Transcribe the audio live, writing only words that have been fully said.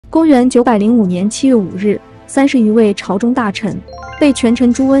公元905年7月5日，30余位朝中大臣被权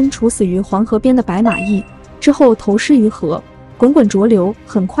臣朱温处死于黄河边的白马驿，之后投尸于河，滚滚浊流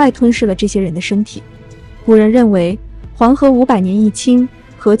很快吞噬了这些人的身体。古人认为，黄河500年一清，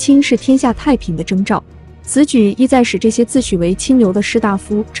河清是天下太平的征兆。此举意在使这些自诩为清流的士大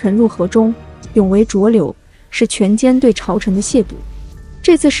夫沉入河中，永为浊流，是权奸对朝臣的亵渎。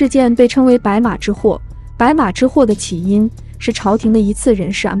这次事件被称为白马之祸。白马之祸的起因是朝廷的一次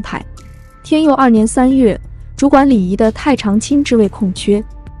人事安排。天佑2年3月，主管礼仪的太常卿之位空缺，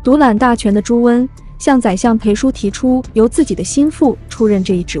独揽大权的朱温向宰相裴叔提出由自己的心腹出任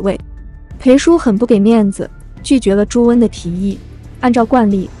这一职位。裴叔很不给面子，拒绝了朱温的提议。按照惯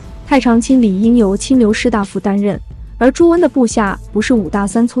例，太常卿理应由清流士大夫担任，而朱温的部下不是5大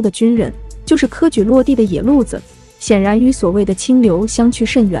3粗的军人，就是科举落地的野路子，显然与所谓的清流相去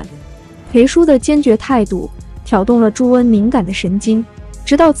甚远。裴叔的坚决态度挑动了朱温敏感的神经，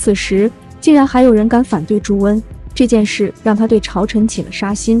直到此时，竟然还有人敢反对朱温。这件事让他对朝臣起了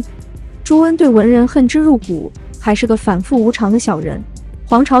杀心。朱温对文人恨之入骨，还是个反复无常的小人。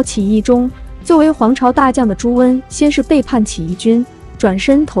黄巢起义中，作为黄巢大将的朱温，先是背叛起义军，转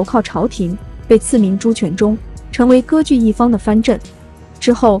身投靠朝廷，被赐名朱全忠，成为割据一方的藩镇。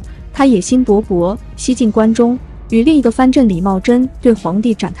之后，他野心勃勃，西进关中，与另一个藩镇李茂贞对皇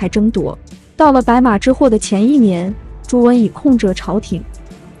帝展开争夺。到了白马之祸的前1年，朱温已控制了朝廷。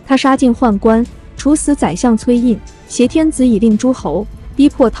他杀尽宦官，处死宰相崔胤，挟天子以令诸侯，逼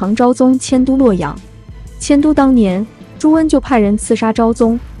迫唐昭宗迁都洛阳。迁都当年，朱温就派人刺杀昭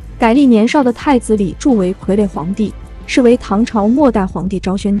宗，改立年少的太子李柱为傀儡皇帝，是为唐朝末代皇帝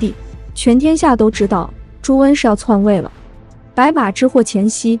昭宣帝。全天下都知道朱温是要篡位了。白马之祸前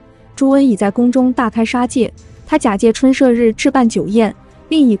夕，朱温已在宫中大开杀戒。他假借春社日置办酒宴，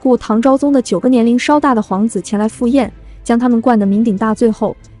令已故唐昭宗的9个年龄稍大的皇子前来赴宴，将他们灌得酩酊大醉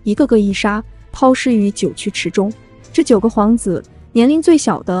后，一个个缢杀，抛尸于酒曲池中。这9个皇子年龄最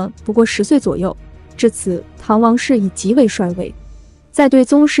小的不过10岁左右。至此，唐王室已极为衰微。在对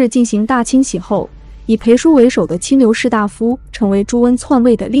宗室进行大清洗后，以裴叔为首的清流士大夫成为朱温篡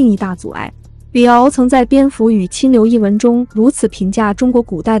位的另一大阻碍。李敖曾在《蝙蝠与清流》一文中如此评价中国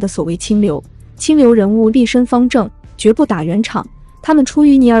古代的所谓清流：清流人物立身方正，绝不打圆场，他们出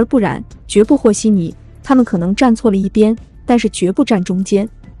淤泥而不染，绝不和稀泥，他们可能站错了一边，但是绝不站中间。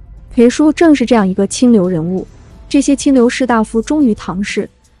裴叔正是这样一个清流人物。这些清流士大夫忠于唐氏，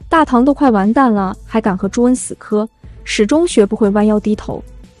大唐都快完蛋了，还敢和朱温死磕，始终学不会弯腰低头。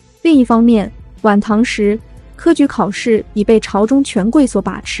另一方面，晚唐时，科举考试已被朝中权贵所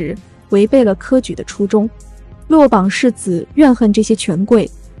把持，违背了科举的初衷。落榜士子怨恨这些权贵，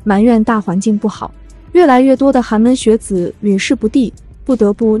埋怨大环境不好，越来越多的寒门学子屡试不第，不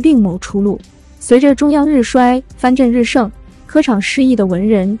得不另谋出路。随着中央日衰，藩镇日盛，科场失意的文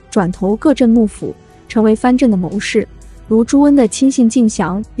人转投各镇幕府，成为藩镇的谋士，如朱温的亲信敬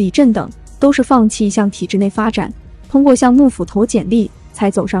祥、李振等，都是放弃向体制内发展，通过向幕府投简历才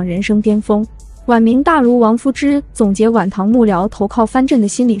走上人生巅峰。晚明大儒王夫之总结晚唐幕僚投靠藩镇的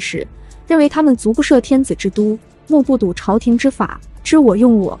心理时，认为他们足不涉天子之都，目不睹朝廷之法，知我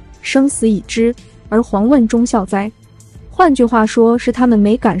用我，生死已知，而遑问忠孝哉？换句话说，是他们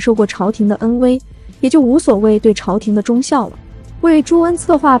没感受过朝廷的恩威，也就无所谓对朝廷的忠孝了。为朱温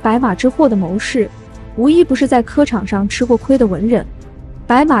策划白马之祸的谋士，无一不是在科场上吃过亏的文人。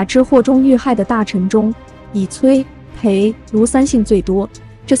白马之祸中遇害的大臣中，以崔、裴、卢3姓最多。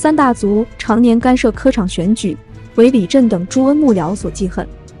这3大族常年干涉科场选举，为李振等朱温幕僚所记恨。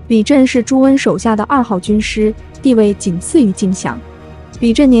李振是朱温手下的2号军师，地位仅次于敬祥。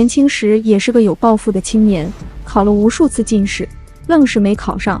李振年轻时也是个有抱负的青年，考了无数次进士，愣是没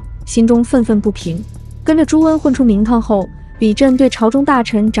考上，心中愤愤不平。跟着朱温混出名堂后，李振对朝中大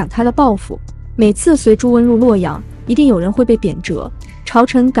臣展开了报复。每次随朱温入洛阳，一定有人会被贬谪，朝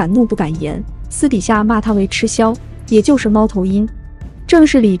臣敢怒不敢言，私底下骂他为吃枭，也就是猫头鹰。正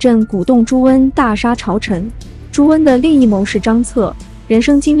是李振鼓动朱温大杀朝臣。朱温的另一谋士张策，人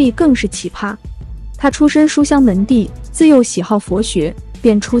生经历更是奇葩。他出身书香门第，自幼喜好佛学，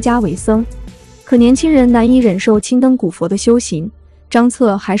便出家为僧。可年轻人难以忍受青灯古佛的修行，张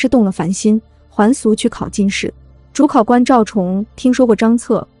策还是动了凡心，还俗去考进士。主考官赵崇听说过张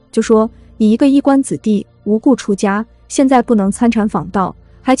策，就说：“你一个衣冠子弟，无故出家，现在不能参禅访道，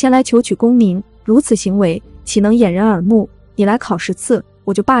还前来求取功名，如此行为，岂能掩人耳目？你来考10次，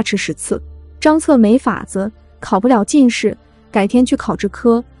我就罢斥10次。”张策没法子，考不了进士，改天去考制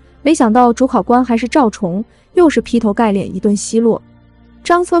科。没想到主考官还是赵崇，又是劈头盖脸一顿奚落。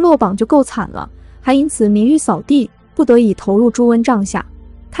张策落榜就够惨了，还因此名誉扫地，不得已投入朱温帐下。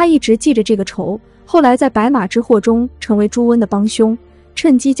他一直记着这个仇，后来在白马之祸中成为朱温的帮凶，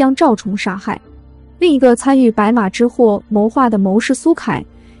趁机将赵崇杀害。另一个参与白马之祸谋划的谋士苏凯，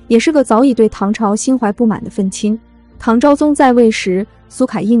也是个早已对唐朝心怀不满的愤青。唐昭宗在位时，苏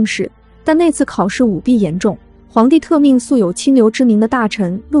凯应试，但那次考试舞弊严重，皇帝特命素有清流之名的大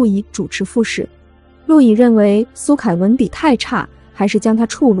臣陆乙主持复试。陆乙认为苏凯文笔太差，还是将他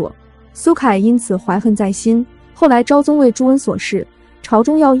处落。苏凯因此怀恨在心。后来昭宗为朱温所弑，朝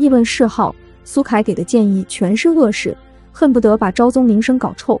中要议论谥号，苏凯给的建议全是恶事，恨不得把昭宗名声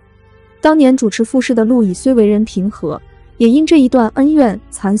搞臭。当年主持复试的陆乙虽为人平和，也因这一段恩怨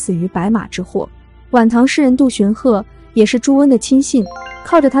惨死于白马之祸。晚唐诗人杜荀鹤也是朱温的亲信，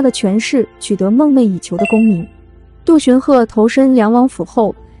靠着他的权势取得梦寐以求的功名。杜荀鹤投身梁王府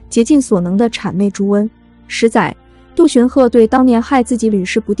后，竭尽所能地谄媚朱温。10载，杜荀鹤对当年害自己屡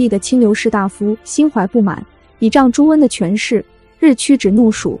试不第的清流士大夫心怀不满，倚仗朱温的权势，日驱使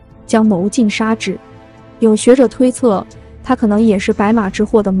怒属，将谋尽杀之。有学者推测，他可能也是白马之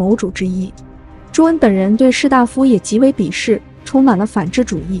祸的谋主之一。朱温本人对士大夫也极为鄙视，充满了反智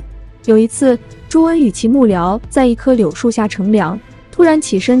主义。有一次，朱温与其幕僚在一棵柳树下乘凉，突然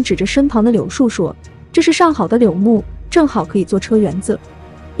起身指着身旁的柳树说：“这是上好的柳木，正好可以做车辕子。”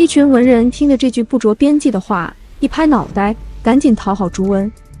一群文人听着这句不着边际的话，一拍脑袋，赶紧讨好朱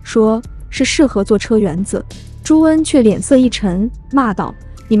温，说是适合做车辕子。朱温却脸色一沉，骂道：“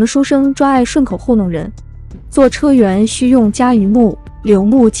你们书生专爱顺口糊弄人，做车辕须用嘉鱼木，柳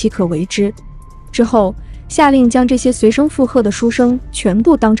木岂可为之？”之后下令将这些随声附和的书生全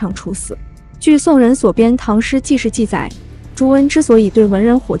部当场处死。据宋人所编《唐诗纪事》记载，朱温之所以对文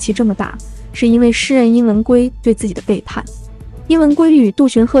人火气这么大，是因为诗人殷文圭对自己的背叛。殷文圭与杜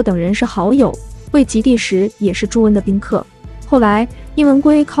荀鹤等人是好友，为及第时也是朱温的宾客。后来殷文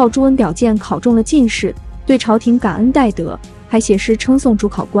圭靠朱温表荐考中了进士，对朝廷感恩戴德，还写诗称颂主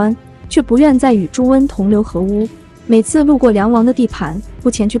考官，却不愿再与朱温同流合污。每次路过梁王的地盘，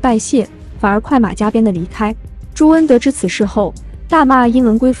不前去拜谢，反而快马加鞭地离开。朱温得知此事后，大骂殷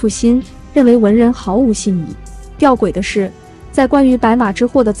文圭负心，认为文人毫无信义。吊诡的是，在关于白马之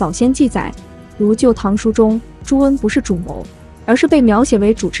祸的早先记载，如《旧唐书》中，朱温不是主谋，而是被描写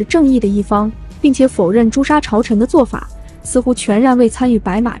为主持正义的一方，并且否认诛杀朝臣的做法，似乎全然未参与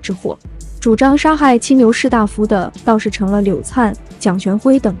白马之祸。主张杀害清流士大夫的倒是成了柳粲、蒋玄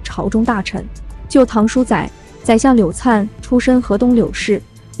辉等朝中大臣。《旧唐书》载，宰相柳粲出身河东柳氏，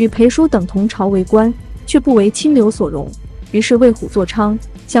与裴叔等同朝为官，却不为清流所容。于是为虎作伥，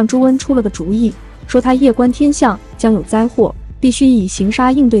向朱温出了个主意，说他夜观天象，将有灾祸，必须以刑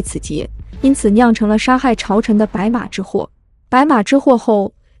杀应对此劫，因此酿成了杀害朝臣的白马之祸。白马之祸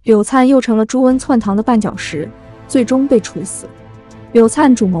后，柳粲又成了朱温篡唐的绊脚石，最终被处死。柳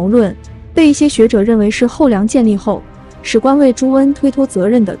粲主谋论被一些学者认为是后梁建立后，史官为朱温推脱责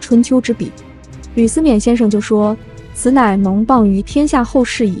任的春秋之笔。吕思勉先生就说：“此乃蒙谤于天下后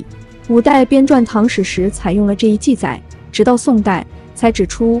世矣。”五代编撰唐史时采用了这一记载，直到宋代才指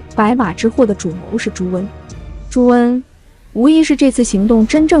出白马之祸的主谋是朱温。朱温无疑是这次行动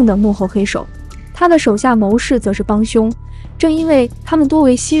真正的幕后黑手，他的手下谋士则是帮凶。正因为他们多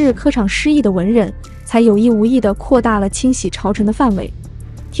为昔日科场失意的文人，才有意无意地扩大了清洗朝臣的范围。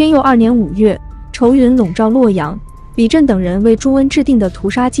天佑2年5月，愁云笼罩洛阳，李振等人为朱温制定的屠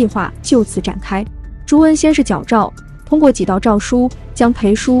杀计划就此展开。朱温先是矫诏，通过几道诏书，将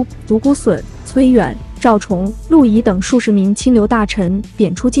裴叔、独孤损、崔远、赵崇、陆仪等数十名清流大臣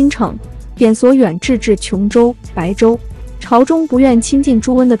贬出京城，贬所远置至琼州、白州。朝中不愿亲近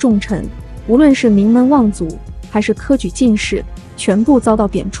朱温的重臣，无论是名门望族还是科举进士，全部遭到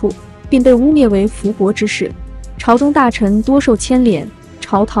贬黜，并被污蔑为伏国之士。朝中大臣多受牵连，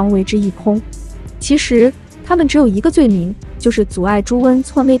朝堂为之一空。其实他们只有一个罪名，就是阻碍朱温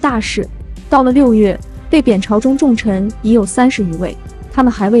篡位大事。到了6月，被贬朝中重臣已有30余位，他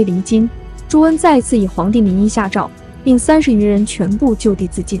们还未离京。朱温再次以皇帝名义下诏，令30余人全部就地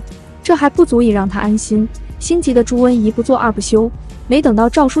自尽。这还不足以让他安心，心急的朱温一不做二不休，没等到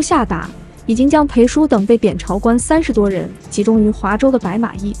诏书下达，已经将裴叔等被贬朝官30多人集中于华州的白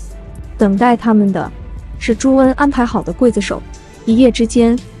马驿。等待他们的是朱温安排好的刽子手。一夜之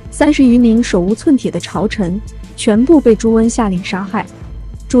间，30余名手无寸铁的朝臣全部被朱温下令杀害。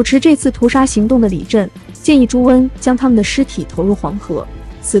主持这次屠杀行动的李振建议朱温将他们的尸体投入黄河，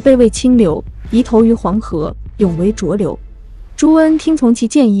此辈为清流，宜投于黄河，永为浊流。朱温听从其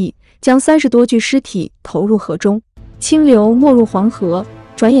建议，将30多具尸体投入河中，清流没入黄河，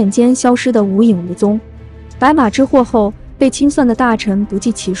转眼间消失得无影无踪。白马之祸后，被清算的大臣不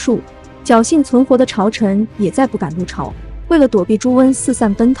计其数，侥幸存活的朝臣也再不敢入朝，为了躲避朱温四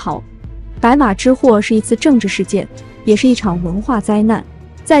散奔逃。白马之祸是一次政治事件，也是一场文化灾难。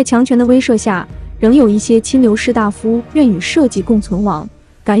在强权的威慑下，仍有一些清流士大夫愿与社稷共存亡，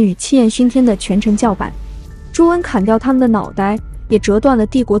敢与气焰熏天的权臣叫板。朱温砍掉他们的脑袋，也折断了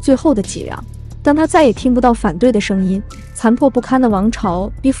帝国最后的脊梁。当他再也听不到反对的声音，残破不堪的王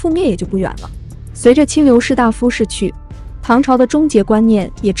朝离覆灭也就不远了。随着清流士大夫逝去，唐朝的终结观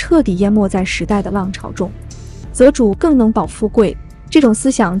念也彻底淹没在时代的浪潮中。择主更能保富贵，这种思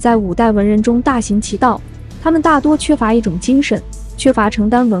想在五代文人中大行其道。他们大多缺乏一种精神，缺乏承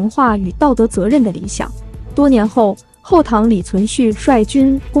担文化与道德责任的理想。多年后，后唐李存勖率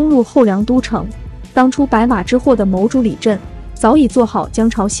军攻入后梁都城，当初白马之祸的谋主李振早已做好将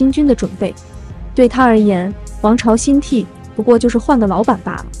朝新君的准备。对他而言，王朝新替不过就是换个老板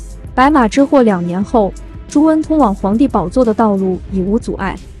罢了。白马之祸2年后，朱温通往皇帝宝座的道路已无阻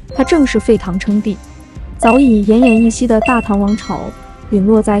碍，他正式废唐称帝。早已奄奄一息的大唐王朝陨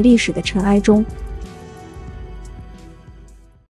落在历史的尘埃中。